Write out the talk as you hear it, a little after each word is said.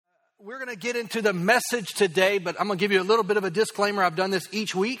We're going to get into the message today, but I'm going to give you a little bit of a disclaimer. I've done this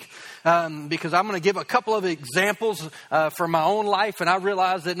each week because I'm going to give a couple of examples from my own life, and I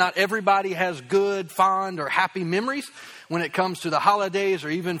realize that not everybody has good, fond, or happy memories when it comes to the holidays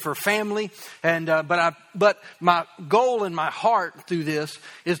or even for family. And but my goal in my heart through this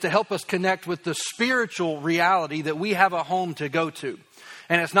is to help us connect with the spiritual reality that we have a home to go to.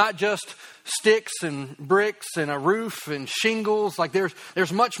 And it's not just sticks and bricks and a roof and shingles. Like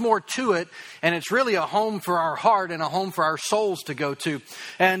there's much more to it. And it's really a home for our heart and a home for our souls to go to.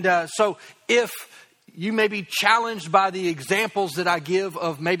 And so if you may be challenged by the examples that I give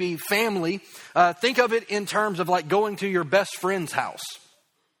of maybe family, think of it in terms of like going to your best friend's house.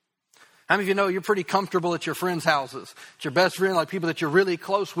 How many of you know you're pretty comfortable at your friends' houses? It's your best friend, like people that you're really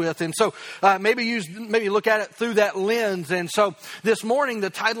close with. And so maybe look at it through that lens. And so this morning, the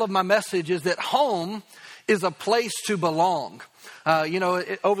title of my message is that home is a place to belong.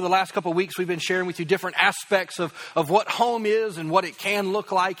 Over the last couple of weeks, we've been sharing with you different aspects of what home is and what it can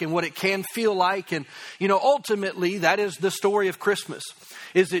look like and what it can feel like. And, ultimately, that is the story of Christmas,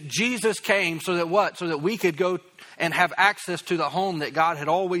 is that Jesus came so that what? So that we could go and have access to the home that God had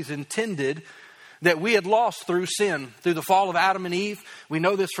always intended, that we had lost through sin, through the fall of Adam and Eve. We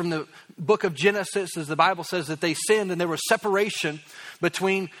know this from the book of Genesis, as the Bible says that they sinned and there was separation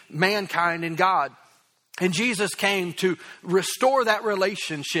between mankind and God. And Jesus came to restore that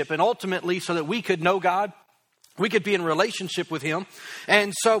relationship and ultimately so that we could know God. We could be in relationship with Him.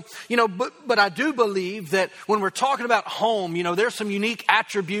 And so, but I do believe that when we're talking about home, there's some unique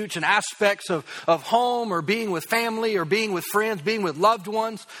attributes and aspects of home or being with family or being with friends, being with loved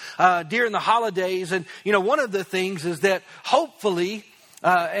ones during the holidays. And, one of the things is that hopefully,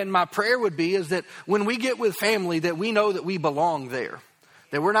 and my prayer would be, is that when we get with family, that we know that we belong there.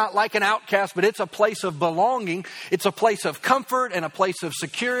 That we're not like an outcast, but it's a place of belonging. It's a place of comfort and a place of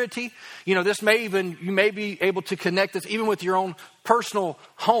security. You may be able to connect this even with your own personal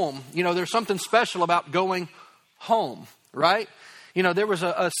home. There's something special about going home, right? There was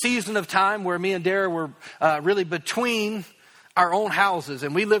a season of time where me and Dara were really between our own houses,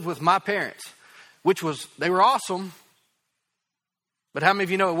 and we lived with my parents, they were awesome. But how many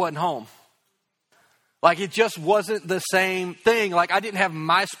of you know it wasn't home? Like it just wasn't the same thing. Like I didn't have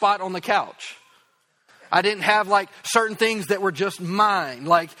my spot on the couch. I didn't have like certain things that were just mine.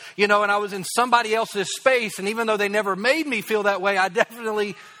 And I was in somebody else's space. And even though they never made me feel that way, I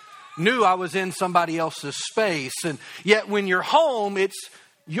definitely knew I was in somebody else's space. And yet when you're home, it's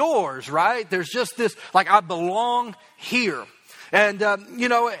yours, right? There's just this, like I belong here. And,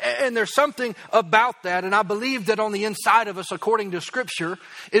 and there's something about that. And I believe that on the inside of us, according to Scripture,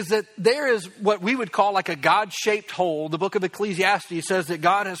 is that there is what we would call like a God-shaped hole. The book of Ecclesiastes says that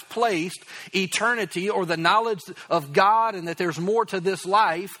God has placed eternity or the knowledge of God and that there's more to this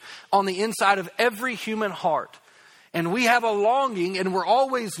life on the inside of every human heart. And we have a longing and we're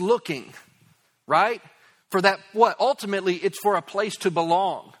always looking, right? For that, ultimately, it's for a place to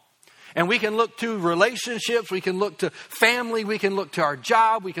belong. And we can look to relationships, we can look to family, we can look to our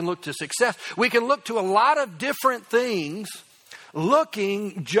job, we can look to success. We can look to a lot of different things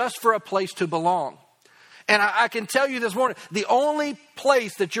looking just for a place to belong. And I can tell you this morning, the only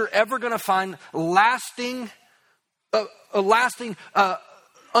place that you're ever going to find lasting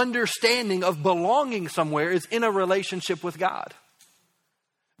understanding of belonging somewhere is in a relationship with God.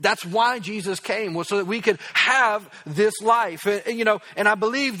 That's why Jesus came, was so that we could have this life. And I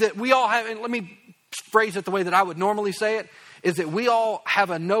believe that we all have, and let me phrase it the way that I would normally say it, is that we all have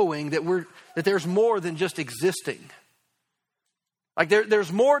a knowing that there's more than just existing. Like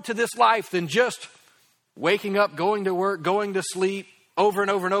there's more to this life than just waking up, going to work, going to sleep over and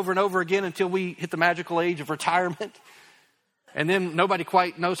over and over and over again until we hit the magical age of retirement. And then nobody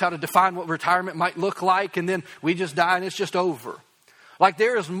quite knows how to define what retirement might look like. And then we just die and it's just over. Like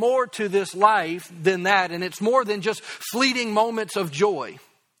there is more to this life than that. And it's more than just fleeting moments of joy.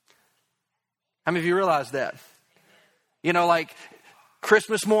 How many of you realize that? Like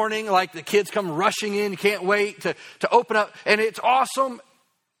Christmas morning, like the kids come rushing in. You can't wait to open up. And it's awesome.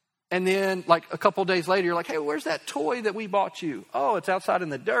 And then like a couple days later, you're like, hey, where's that toy that we bought you? Oh, it's outside in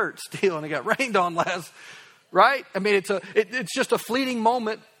the dirt still. And it got rained on last, right? I mean, it's just a fleeting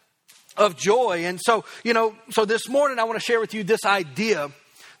moment of joy. And so, so this morning I want to share with you this idea,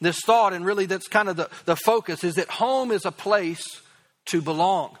 this thought, and really that's kind of the focus, is that home is a place to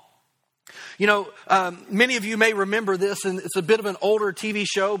belong. Many of you may remember this, and it's a bit of an older TV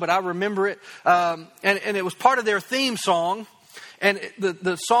show, but I remember it. And it was part of their theme song. And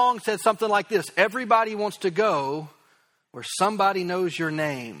the song said something like this: everybody wants to go where somebody knows your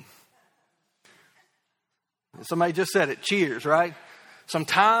name. Somebody just said it. Cheers, right?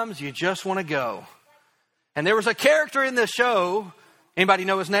 sometimes you just want to go. And there was a character in this show. Anybody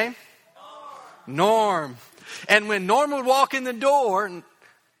know his name? Norm. And when Norm would walk in the door,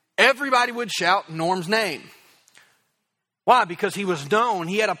 everybody would shout Norm's name. Why? Because he was known.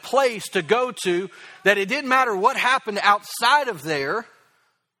 He had a place to go to that it didn't matter what happened outside of there.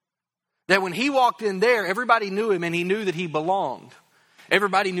 That when he walked in there, everybody knew him and he knew that he belonged.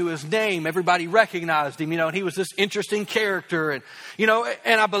 Everybody knew his name. Everybody recognized him, and he was this interesting character. And,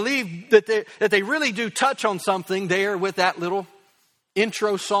 and I believe that they really do touch on something there with that little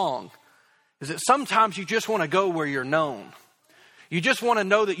intro song. Is that sometimes you just want to go where you're known. You just want to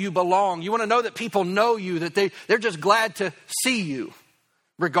know that you belong. You want to know that people know you, that they're just glad to see you.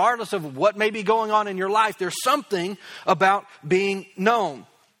 Regardless of what may be going on in your life, there's something about being known.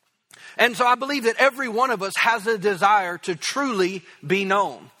 And so I believe that every one of us has a desire to truly be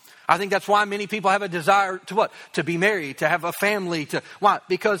known. I think that's why many people have a desire to what? To be married, to have a family. Why?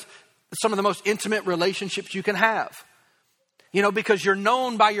 Because some of the most intimate relationships you can have. Because you're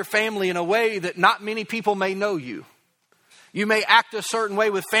known by your family in a way that not many people may know you. You may act a certain way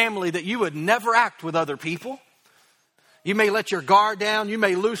with family that you would never act with other people. You may let your guard down. You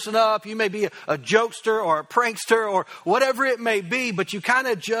may loosen up. You may be a jokester or a prankster or whatever it may be, but you kind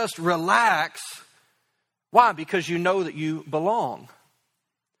of just relax. Why? Because you know that you belong.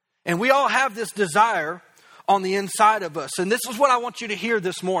 And we all have this desire on the inside of us. And this is what I want you to hear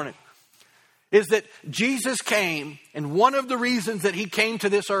this morning. Is that Jesus came, and one of the reasons that he came to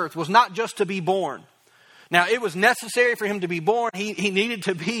this earth was not just to be born. Now, it was necessary for him to be born. He needed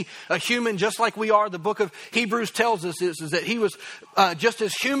to be a human just like we are. The book of Hebrews tells us is that he was just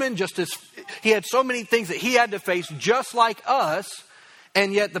as human, he had so many things that he had to face just like us.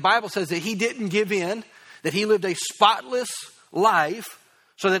 And yet the Bible says that he didn't give in, that he lived a spotless life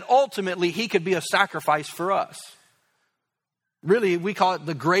so that ultimately he could be a sacrifice for us. Really, we call it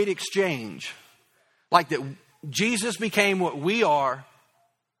the great exchange. Like that Jesus became what we are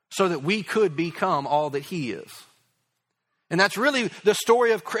so that we could become all that he is. And that's really the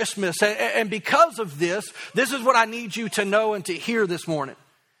story of Christmas. And because of this is what I need you to know and to hear this morning.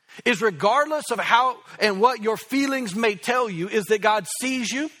 Is regardless of how and what your feelings may tell you, is that God sees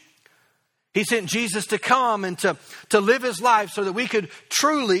you. He sent Jesus to come and to live his life so that we could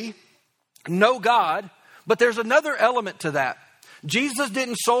truly know God. But there's another element to that. Jesus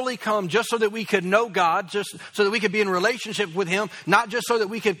didn't solely come just so that we could know God, just so that we could be in relationship with him, not just so that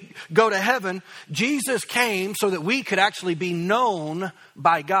we could go to heaven. Jesus came so that we could actually be known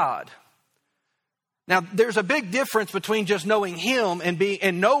by God. Now, there's a big difference between just knowing him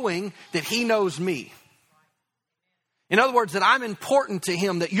and knowing that he knows me. In other words, that I'm important to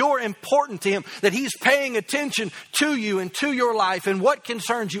him, that you're important to him, that he's paying attention to you and to your life, and what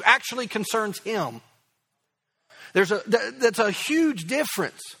concerns you actually concerns him. That's a huge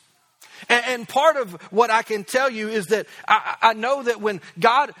difference. And part of what I can tell you is that I know that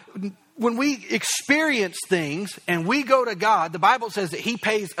when we experience things and we go to God, the Bible says that he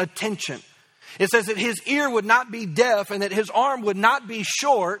pays attention. It says that his ear would not be deaf and that his arm would not be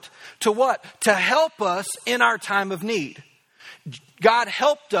short to what? To help us in our time of need. God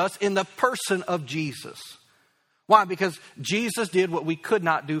helped us in the person of Jesus. Why? Because Jesus did what we could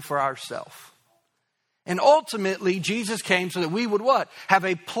not do for ourselves. And ultimately, Jesus came so that we would what? Have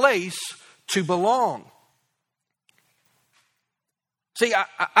a place to belong. See,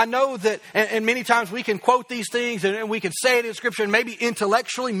 I know that, and many times we can quote these things and we can say it in Scripture, and maybe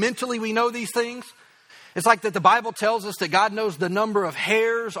intellectually, mentally we know these things. It's like that the Bible tells us that God knows the number of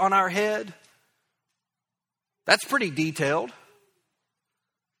hairs on our head. That's pretty detailed.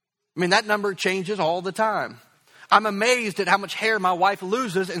 I mean, that number changes all the time. I'm amazed at how much hair my wife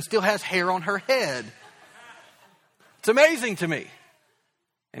loses and still has hair on her head. It's amazing to me.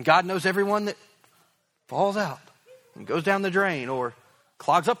 And God knows everyone that falls out and goes down the drain or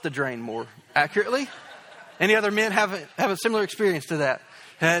clogs up the drain more accurately. Any other men have a similar experience to that?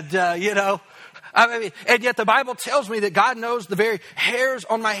 And, and yet the Bible tells me that God knows the very hairs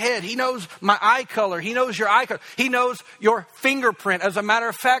on my head. He knows my eye color. He knows your eye color. He knows your fingerprint. As a matter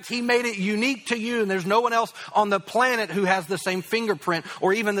of fact, he made it unique to you. And there's no one else on the planet who has the same fingerprint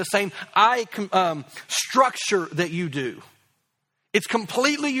or even the same eye structure that you do. It's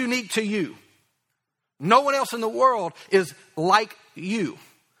completely unique to you. No one else in the world is like you.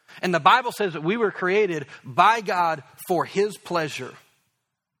 And the Bible says that we were created by God for his pleasure.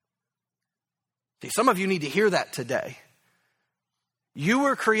 See, some of you need to hear that today. You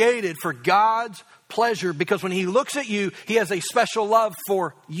were created for God's pleasure because when he looks at you, he has a special love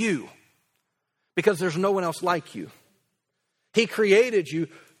for you because there's no one else like you. He created you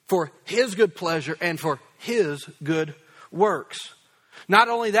for his good pleasure and for his good works. Not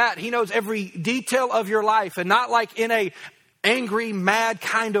only that, he knows every detail of your life, and not like in a angry, mad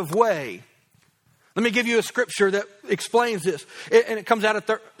kind of way. Let me give you a scripture that explains this. And it comes out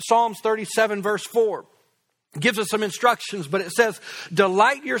of Psalms 37 verse 4. It gives us some instructions, but it says,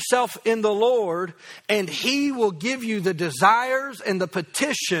 delight yourself in the Lord, and he will give you the desires and the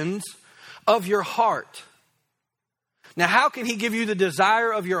petitions of your heart. Now, how can he give you the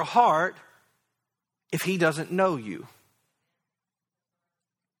desire of your heart if he doesn't know you?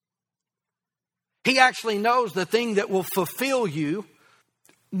 He actually knows the thing that will fulfill you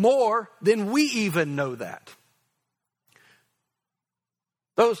more than we even know that.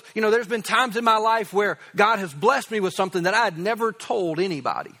 There's been times in my life where God has blessed me with something that I had never told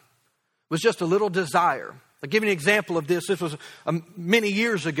anybody. It was just a little desire. I'll give you an example of this. This was many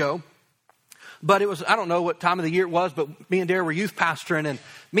years ago. But it was, I don't know what time of the year it was, but me and Dara were youth pastoring. And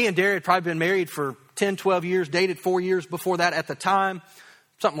me and Dara had probably been married for 10, 12 years, dated 4 years before that at the time.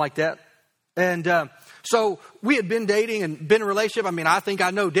 Something like that. And so we had been dating and been in a relationship. I mean, I think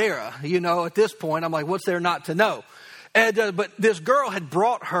I know Dara, at this point. I'm like, what's there not to know? And but this girl had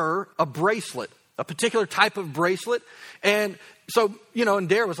brought her a bracelet, a particular type of bracelet. And so, and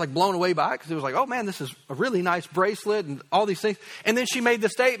Dara was like blown away by it because it was like, oh man, this is a really nice bracelet and all these things. And then she made the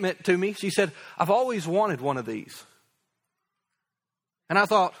statement to me. She said, I've always wanted one of these. And I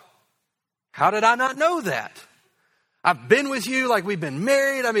thought, how did I not know that? I've been with you, like we've been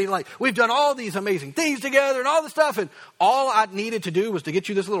married. I mean, like we've done all these amazing things together and all this stuff. And all I needed to do was to get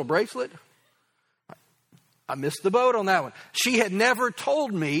you this little bracelet. I missed the boat on that one. She had never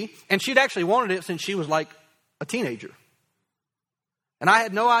told me, and she'd actually wanted it since she was like a teenager. And I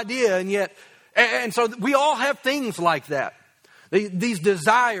had no idea, and so we all have things like that. These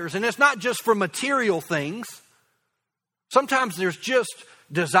desires, and it's not just for material things. Sometimes there's just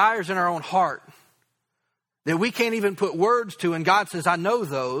desires in our own heart that we can't even put words to, and God says, I know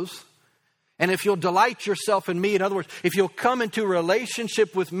those. And if you'll delight yourself in me, in other words, if you'll come into a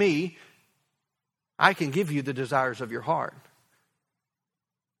relationship with me, I can give you the desires of your heart.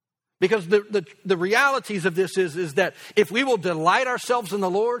 Because the realities of this is that if we will delight ourselves in the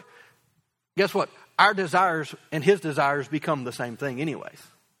Lord, guess what? Our desires and his desires become the same thing anyways.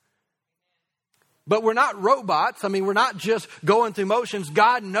 But we're not robots. I mean, we're not just going through motions.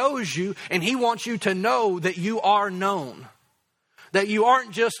 God knows you, and he wants you to know that you are known. That you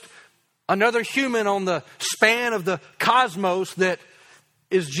aren't just another human on the span of the cosmos that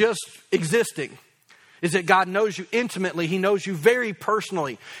is just existing. Is that God knows you intimately. He knows you very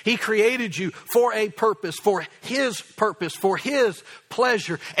personally. He created you for a purpose, for his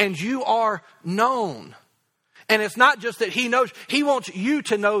pleasure, and you are known. And it's not just that he knows, he wants you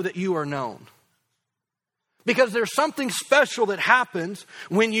to know that you are known. Because there's something special that happens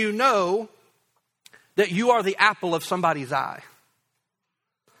when you know that you are the apple of somebody's eye.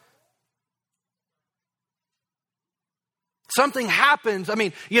 Something happens,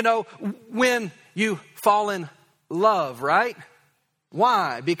 when you fall in love, right?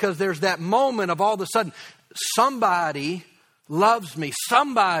 Why? Because there's that moment of all of a sudden, somebody loves me.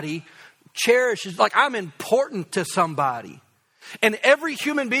 Somebody cherishes, like I'm important to somebody. And every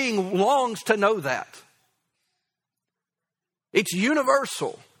human being longs to know that. It's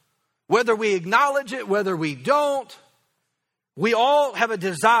universal. Whether we acknowledge it, whether we don't, we all have a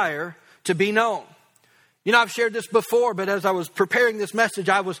desire to be known. I've shared this before, but as I was preparing this message,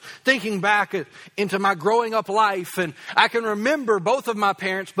 I was thinking back into my growing up life. And I can remember both of my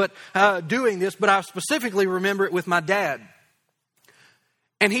parents doing this, but I specifically remember it with my dad.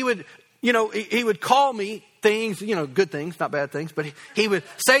 And he would call me things, good things, not bad things, but he would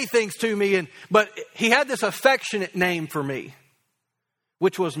say things to me. But he had this affectionate name for me,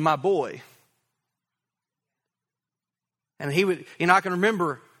 which was my boy. And he would, I can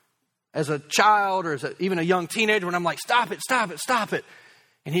remember as a child or even a young teenager when I'm like, stop it, stop it, stop it.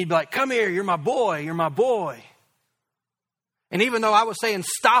 And he'd be like, come here, you're my boy, you're my boy. And even though I was saying,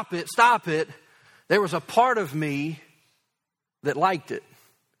 stop it, there was a part of me that liked it.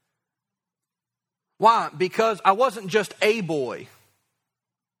 Why? Because I wasn't just a boy.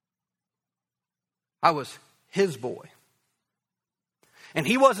 I was his boy. And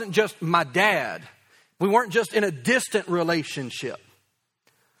he wasn't just my dad. We weren't just in a distant relationship.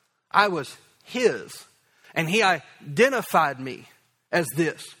 I was his. And he identified me as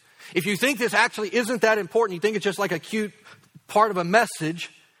this. If you think this actually isn't that important, you think it's just like a cute part of a message,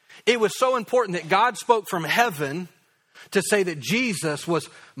 it was so important that God spoke from heaven to say that Jesus was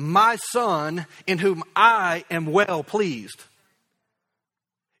my son in whom I am well pleased.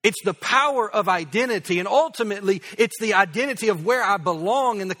 It's the power of identity, and ultimately it's the identity of where I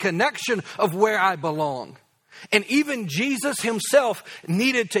belong and the connection of where I belong. And even Jesus himself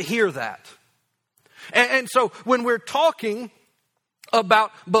needed to hear that. And so when we're talking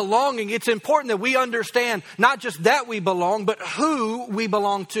about belonging, it's important that we understand not just that we belong, but who we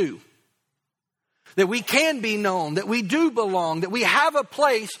belong to. That we can be known, that we do belong, that we have a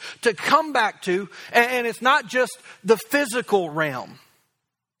place to come back to, and it's not just the physical realm.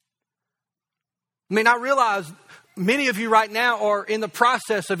 I mean, I realize many of you right now are in the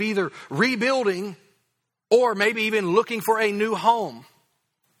process of either rebuilding or maybe even looking for a new home.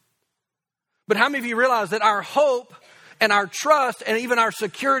 But how many of you realize that our hope and our trust and even our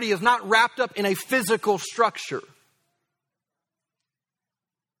security is not wrapped up in a physical structure?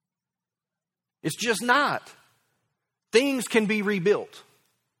 It's just not. Things can be rebuilt.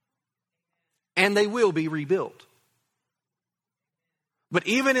 And they will be rebuilt. But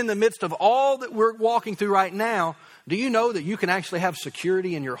even in the midst of all that we're walking through right now, do you know that you can actually have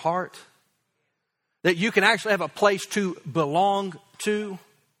security in your heart? That you can actually have a place to belong to?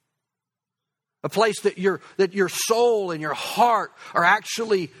 A place that your soul and your heart are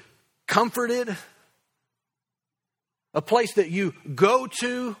actually comforted? A place that you go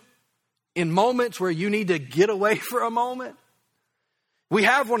to in moments where you need to get away for a moment? We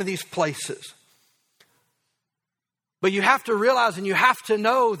have one of these places. But you have to realize and you have to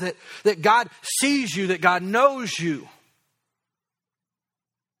know that God sees you, that God knows you.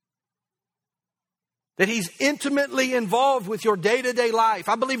 That He's intimately involved with your day-to-day life.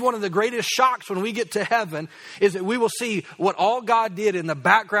 I believe one of the greatest shocks when we get to heaven is that we will see what all God did in the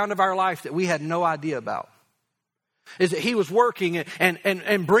background of our life that we had no idea about. Is that He was working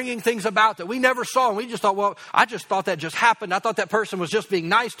and bringing things about that we never saw. And we just thought, well, I just thought that just happened. I thought that person was just being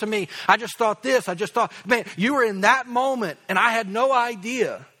nice to me. I just thought this. I just thought, man, you were in that moment and I had no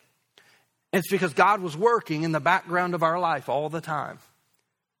idea. And it's because God was working in the background of our life all the time.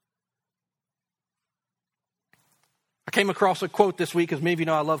 I came across a quote this week, as many of you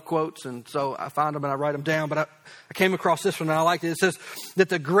know I love quotes, and so I find them and I write them down. But I came across this one and I liked it. It says that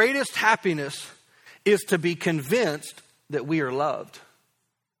the greatest happiness is to be convinced that we are loved.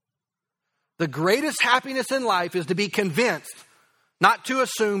 The greatest happiness in life is to be convinced, not to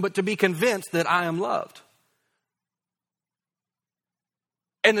assume, but to be convinced that I am loved.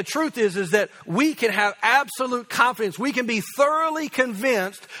 And the truth is that we can have absolute confidence. We can be thoroughly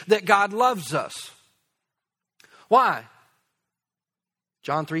convinced that God loves us. Why?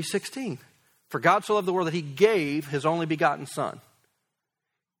 John 3:16. For God so loved the world that He gave His only begotten Son.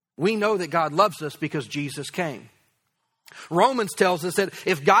 We know that God loves us because Jesus came. Romans tells us that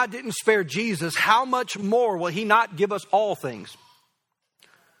if God didn't spare Jesus, how much more will He not give us all things?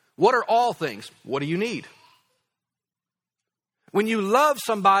 What are all things? What do you need? When you love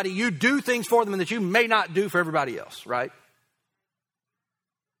somebody, you do things for them that you may not do for everybody else, right?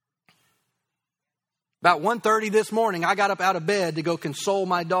 About 1:30 this morning, I got up out of bed to go console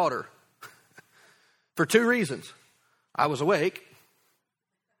my daughter. For two reasons. I was awake.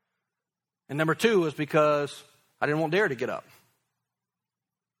 And number two was because I didn't want Dare to get up.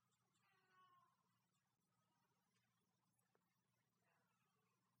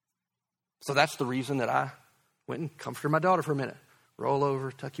 So that's the reason that I went and comforted my daughter for a minute. Roll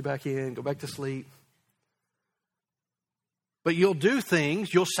over, tuck you back in, go back to sleep. But you'll do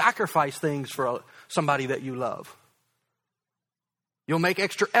things, you'll sacrifice things for somebody that you love. You'll make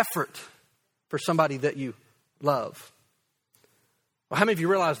extra effort for somebody that you love. Well, how many of you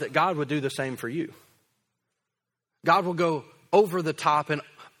realize that God would do the same for you? God will go over the top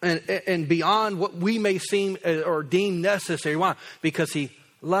and beyond what we may seem or deem necessary. Why? Because He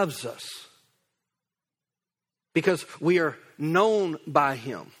loves us. Because we are known by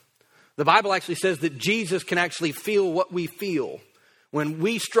Him. The Bible actually says that Jesus can actually feel what we feel. When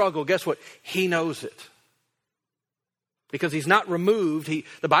we struggle, guess what? He knows it. Because He's not removed.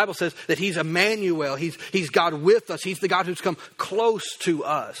 The Bible says that He's Emmanuel. He's God with us. He's the God who's come close to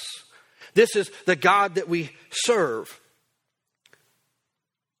us. This is the God that we serve.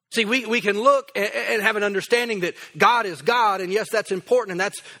 See, we can look and have an understanding that God is God. And yes, that's important. And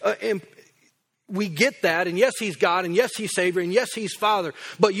that's we get that. And yes, He's God. And yes, He's Savior. And yes, He's Father.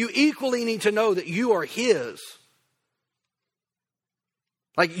 But you equally need to know that you are His.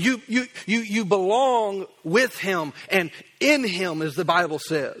 Like you belong with Him and in Him, as the Bible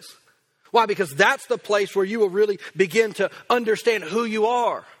says. Why? Because that's the place where you will really begin to understand who you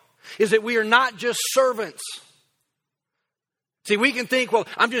are. Is that we are not just servants. See, we can think, well,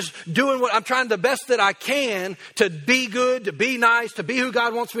 I'm just doing I'm trying the best that I can to be good, to be nice, to be who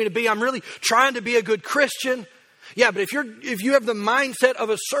God wants me to be. I'm really trying to be a good Christian. Yeah, but if you have the mindset of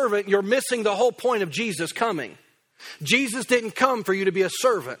a servant, you're missing the whole point of Jesus coming. Jesus didn't come for you to be a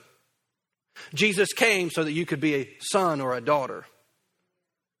servant. Jesus came so that you could be a son or a daughter.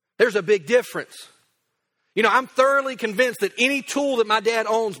 There's a big difference. You know, I'm thoroughly convinced that any tool that my dad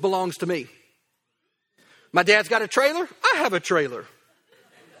owns belongs to me. My dad's got a trailer, I have a trailer.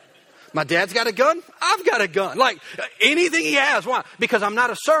 My dad's got a gun, I've got a gun. Like anything he has. Why? Because I'm not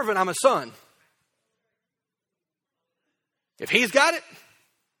a servant, I'm a son. If he's got it,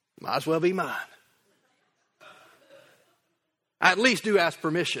 might as well be mine. I at least do ask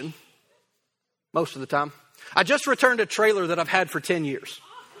permission most of the time. I just returned a trailer that I've had for 10 years.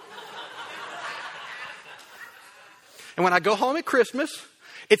 And when I go home at Christmas,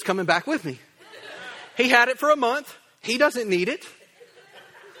 it's coming back with me. He had it for a month. He doesn't need it.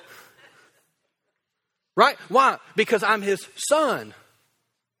 Right? Why? Because I'm his son.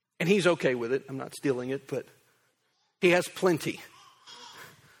 And he's okay with it. I'm not stealing it, but he has plenty.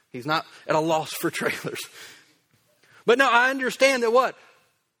 He's not at a loss for trailers. But no, I understand that what?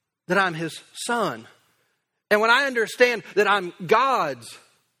 That I'm his son. And when I understand that I'm God's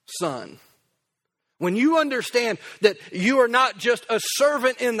son, when you understand that you are not just a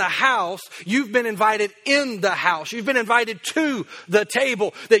servant in the house, you've been invited in the house. You've been invited to the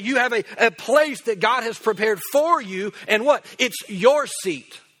table, that you have a place that God has prepared for you. And what? It's your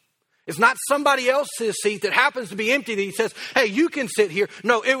seat. It's not somebody else's seat that happens to be empty that he says, hey, you can sit here.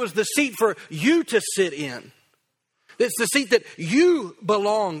 No, it was the seat for you to sit in. It's the seat that you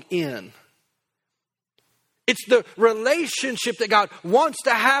belong in. It's the relationship that God wants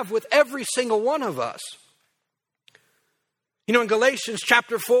to have with every single one of us. You know, in Galatians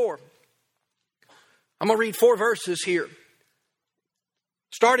chapter 4, I'm going to read 4 verses here.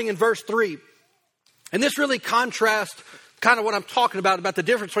 Starting in verse 3. And this really contrasts kind of what I'm talking about the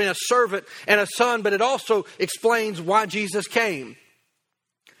difference between a servant and a son, but it also explains why Jesus came.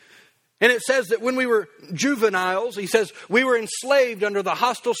 And it says that when we were juveniles, he says, we were enslaved under the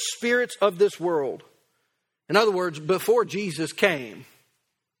hostile spirits of this world. In other words, before Jesus came,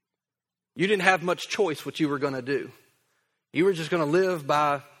 you didn't have much choice what you were going to do. You were just going to live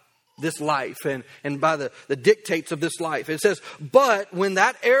by this life and by the dictates of this life. It says, but when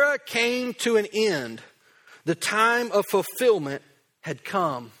that era came to an end, the time of fulfillment had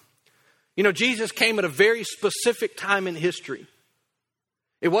come. You know, Jesus came at a very specific time in history.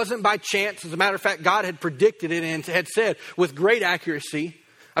 It wasn't by chance. As a matter of fact, God had predicted it and had said with great accuracy.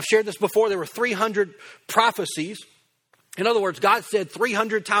 I've shared this before. There were 300 prophecies. In other words, God said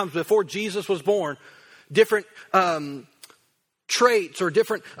 300 times before Jesus was born, different traits or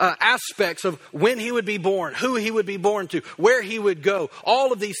different aspects of when he would be born, who he would be born to, where he would go.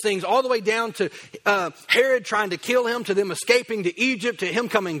 All of these things, all the way down to Herod trying to kill him, to them escaping to Egypt, to him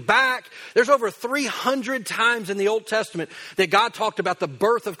coming back. There's over 300 times in the Old Testament that God talked about the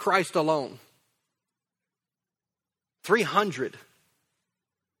birth of Christ alone. 300.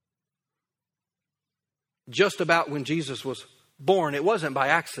 Just about when Jesus was born. It wasn't by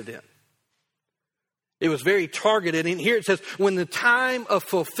accident. It was very targeted. And here it says, when the time of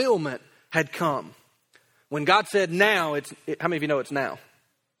fulfillment had come. When God said now, how many of you know it's now?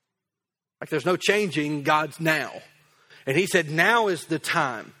 Like there's no changing God's now. And he said, now is the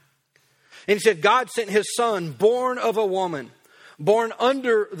time. And he said, God sent his son, born of a woman, born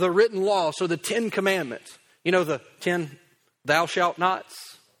under the written law. So the 10 commandments, you know, the 10 thou shalt nots.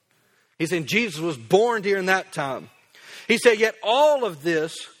 He said Jesus was born during that time. He said, yet all of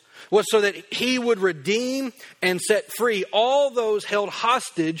this was so that he would redeem and set free all those held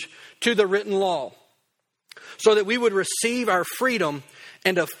hostage to the written law, so that we would receive our freedom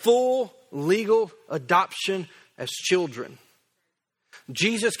and a full legal adoption as children.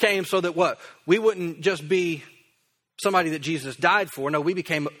 Jesus came so that what? We wouldn't just be somebody that Jesus died for. No, we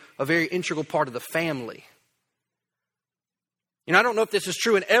became a very integral part of the family. You know, I don't know if this is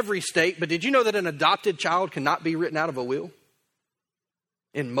true in every state, but did you know that an adopted child cannot be written out of a will?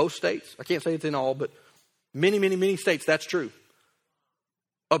 In most states. I can't say it's in all, but many, many, many states that's true.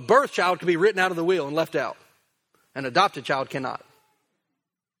 A birth child can be written out of the will and left out. An adopted child cannot.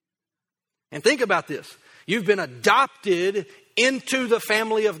 And think about this. You've been adopted into the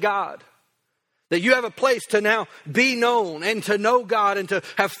family of God. That you have a place to now be known and to know God and to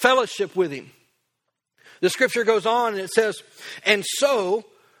have fellowship with him. The scripture goes on and it says, and so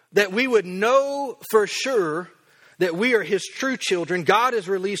that we would know for sure that we are his true children, God has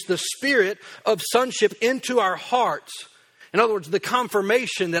released the spirit of sonship into our hearts. In other words, the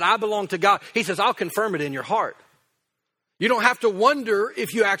confirmation that I belong to God. He says, I'll confirm it in your heart. You don't have to wonder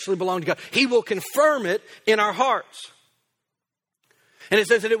if you actually belong to God. He will confirm it in our hearts. And it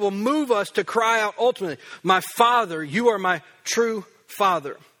says that it will move us to cry out ultimately, my Father, you are my true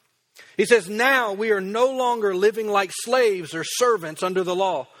Father. He says, now we are no longer living like slaves or servants under the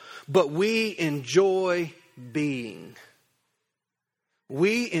law, but we enjoy being.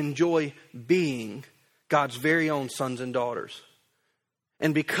 We enjoy being God's very own sons and daughters.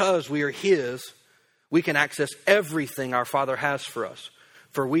 And because we are His, we can access everything our Father has for us.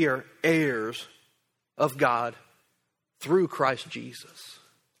 For we are heirs of God through Christ Jesus.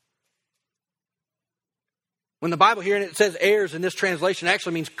 When the Bible here, and it says heirs in this translation, it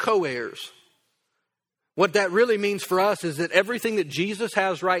actually means co-heirs. What that really means for us is that everything that Jesus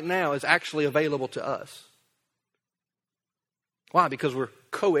has right now is actually available to us. Why? Because we're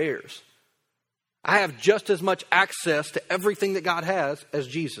co-heirs. I have just as much access to everything that God has as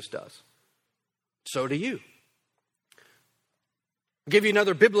Jesus does. So do you. I'll give you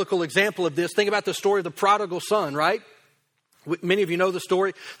another biblical example of this. Think about the story of the prodigal son, right? Many of you know the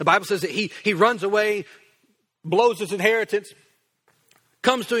story. The Bible says that he runs away, blows his inheritance,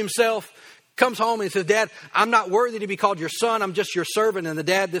 comes to himself, comes home and he says, Dad, I'm not worthy to be called your son. I'm just your servant. And the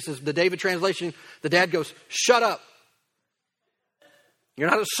dad, this is the David translation, the dad goes, shut up. You're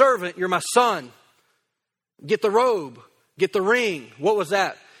not a servant. You're my son. Get the robe. Get the ring. What was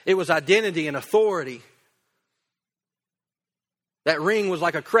that? It was identity and authority. That ring was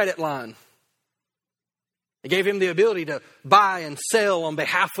like a credit line. It gave him the ability to buy and sell on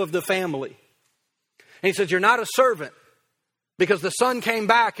behalf of the family. And he says, you're not a servant. Because the son came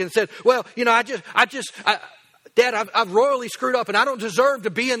back and said, well, you know, Dad, I've royally screwed up and I don't deserve to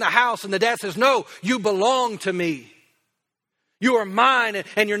be in the house. And the dad says, no, you belong to me. You are mine,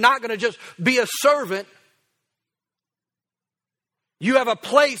 and you're not going to just be a servant. You have a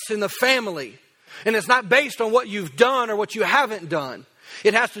place in the family. And it's not based on what you've done or what you haven't done.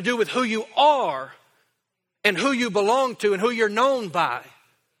 It has to do with who you are and who you belong to and who you're known by.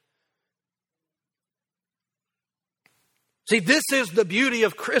 See, this is the beauty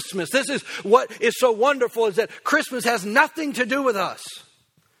of Christmas. This is what is so wonderful, is that Christmas has nothing to do with us.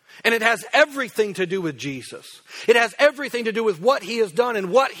 And it has everything to do with Jesus. It has everything to do with what He has done and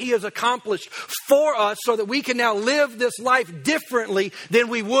what He has accomplished for us so that we can now live this life differently than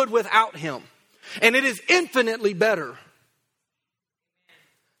we would without Him. And it is infinitely better.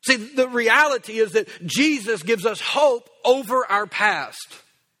 See, the reality is that Jesus gives us hope over our past.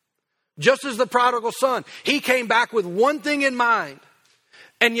 Just as the prodigal son, he came back with one thing in mind.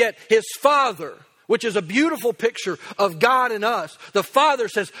 And yet his Father, which is a beautiful picture of God and us, the Father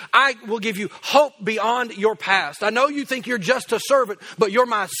says, I will give you hope beyond your past. I know you think you're just a servant, but you're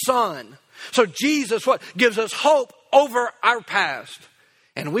my son. So Jesus, what? Gives us hope over our past.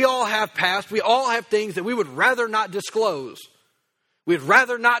 And we all have past. We all have things that we would rather not disclose. We'd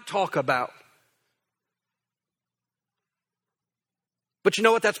rather not talk about. But you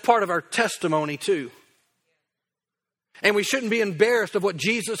know what? That's part of our testimony too. And we shouldn't be embarrassed of what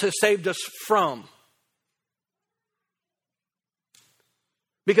Jesus has saved us from.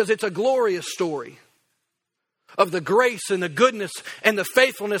 Because it's a glorious story of the grace and the goodness and the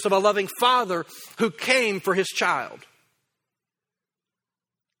faithfulness of a loving Father who came for His child.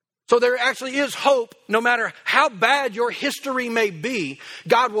 So there actually is hope. No matter how bad your history may be,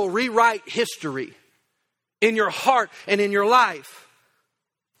 God will rewrite history in your heart and in your life.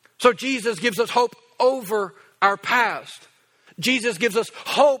 So Jesus gives us hope over our past. Jesus gives us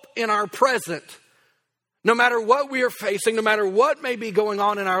hope in our present. No matter what we are facing, no matter what may be going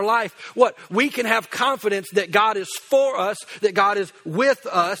on in our life, we can have confidence that God is for us, that God is with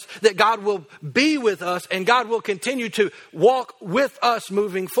us, that God will be with us, and God will continue to walk with us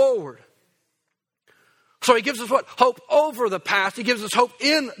moving forward. So He gives us what? Hope over the past. He gives us hope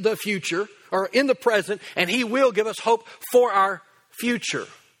in the future, or in the present, and He will give us hope for our future.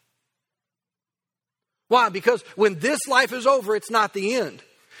 Why? Because when this life is over, it's not the end.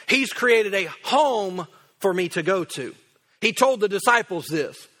 He's created a home for me to go to. He told the disciples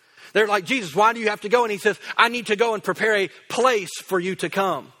this. They're like, Jesus, why do you have to go? And He says, I need to go and prepare a place for you to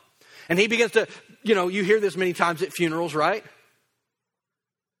come. And He begins to, you hear this many times at funerals, right?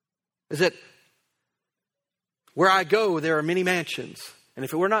 Is that where I go, there are many mansions. And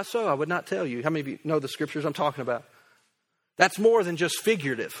if it were not so, I would not tell you. How many of you know the scriptures I'm talking about? That's more than just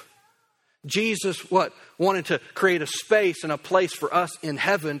figurative. Jesus, wanted to create a space and a place for us in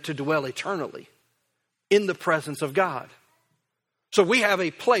heaven to dwell eternally in the presence of God. So we have a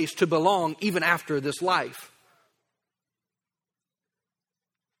place to belong even after this life.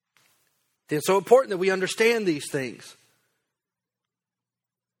 It's so important that we understand these things.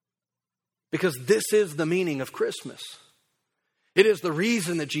 Because this is the meaning of Christmas. It is the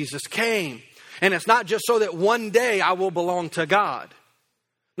reason that Jesus came. And it's not just so that one day I will belong to God.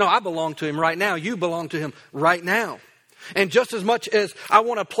 No, I belong to Him right now. You belong to Him right now. And just as much as I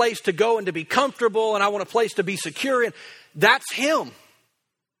want a place to go and to be comfortable and I want a place to be secure in, that's Him.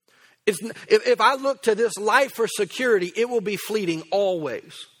 If I look to this life for security, it will be fleeting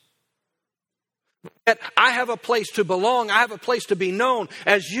always. That I have a place to belong. I have a place to be known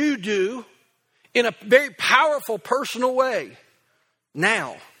as you do in a very powerful personal way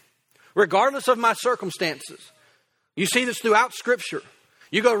now, regardless of my circumstances. You see this throughout Scripture.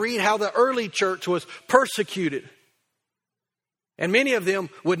 You go read how the early church was persecuted. And many of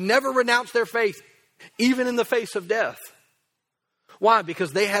them would never renounce their faith, even in the face of death. Why?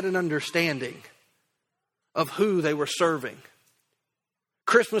 Because they had an understanding of who they were serving.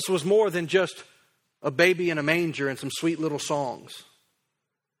 Christmas was more than just a baby in a manger and some sweet little songs.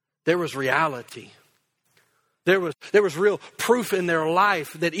 There was reality. There was real proof in their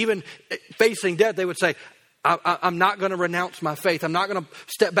life that even facing death, they would say, I'm not going to renounce my faith. I'm not going to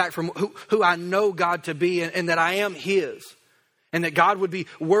step back from who I know God to be and that I am His. And that God would be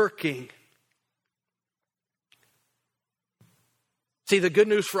working. See, the good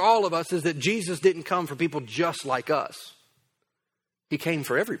news for all of us is that Jesus didn't come for people just like us. He came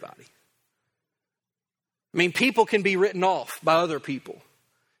for everybody. I mean, people can be written off by other people.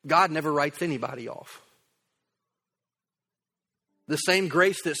 God never writes anybody off. The same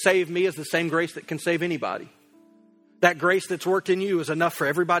grace that saved me is the same grace that can save anybody. That grace that's worked in you is enough for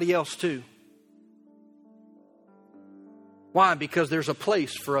everybody else too. Why? Because there's a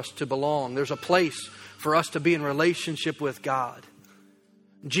place for us to belong. There's a place for us to be in relationship with God.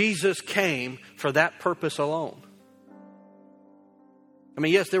 Jesus came for that purpose alone. I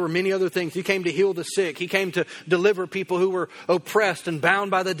mean, yes, there were many other things. He came to heal the sick. He came to deliver people who were oppressed and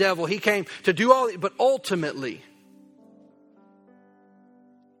bound by the devil. He came to do all, but ultimately,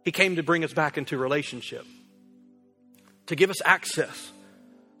 He came to bring us back into relationship. To give us access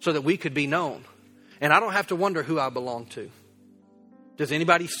so that we could be known. And I don't have to wonder who I belong to. Does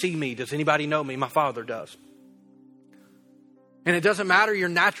anybody see me? Does anybody know me? My Father does. And it doesn't matter your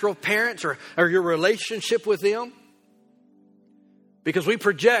natural parents or your relationship with them. Because we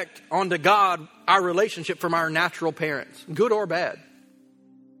project onto God our relationship from our natural parents, good or bad.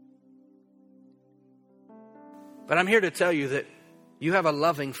 But I'm here to tell you that you have a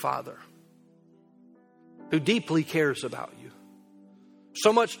loving Father who deeply cares about you.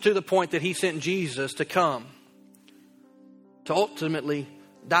 So much to the point that He sent Jesus to come to ultimately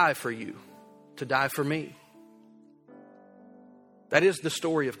die for you, to die for me. That is the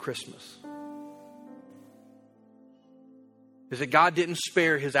story of Christmas. Is that God didn't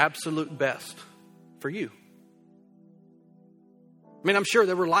spare His absolute best for you. I mean, I'm sure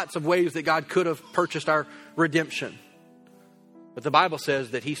there were lots of ways that God could have purchased our redemption. But the Bible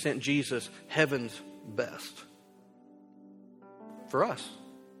says that He sent Jesus, heaven's best, for us.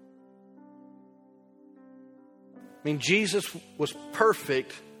 I mean, Jesus was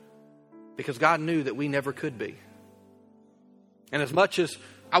perfect because God knew that we never could be. And as much as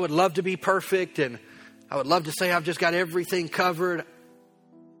I would love to be perfect and I would love to say I've just got everything covered,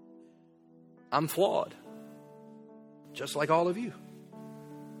 I'm flawed. Just like all of you.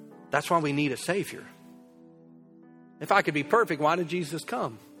 That's why we need a Savior. If I could be perfect, why did Jesus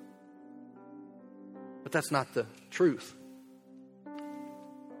come? But that's not the truth.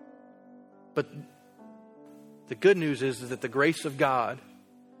 But the good news is that the grace of God,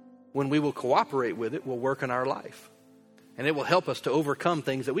 when we will cooperate with it, will work in our life. And it will help us to overcome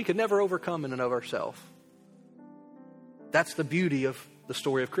things that we could never overcome in and of ourselves. That's the beauty of the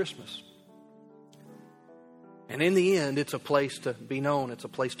story of Christmas. And in the end, it's a place to be known. It's a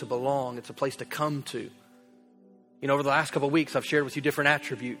place to belong. It's a place to come to. You know, over the last couple of weeks, I've shared with you different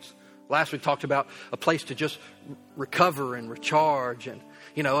attributes. Last week, talked about a place to just recover and recharge. And,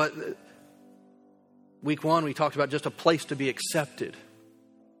 you know, week one, we talked about just a place to be accepted.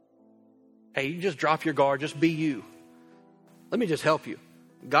 Hey, you just drop your guard. Just be you. Let me just help you.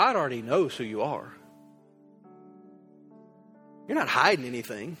 God already knows who you are. You're not hiding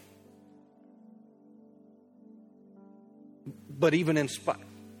anything. But even in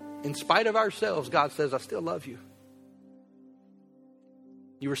spite of ourselves, God says, I still love you.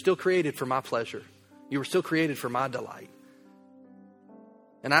 You were still created for my pleasure. You were still created for my delight.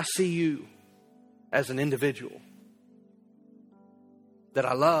 And I see you as an individual that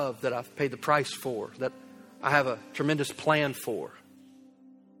I love, that I've paid the price for, that I have a tremendous plan for.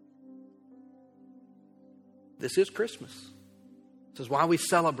 This is Christmas. This is why we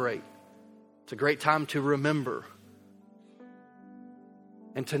celebrate. It's a great time to remember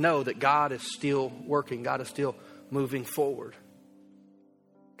and to know that God is still working. God is still moving forward.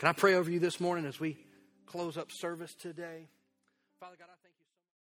 Can I pray over you this morning as we close up service today? Father God,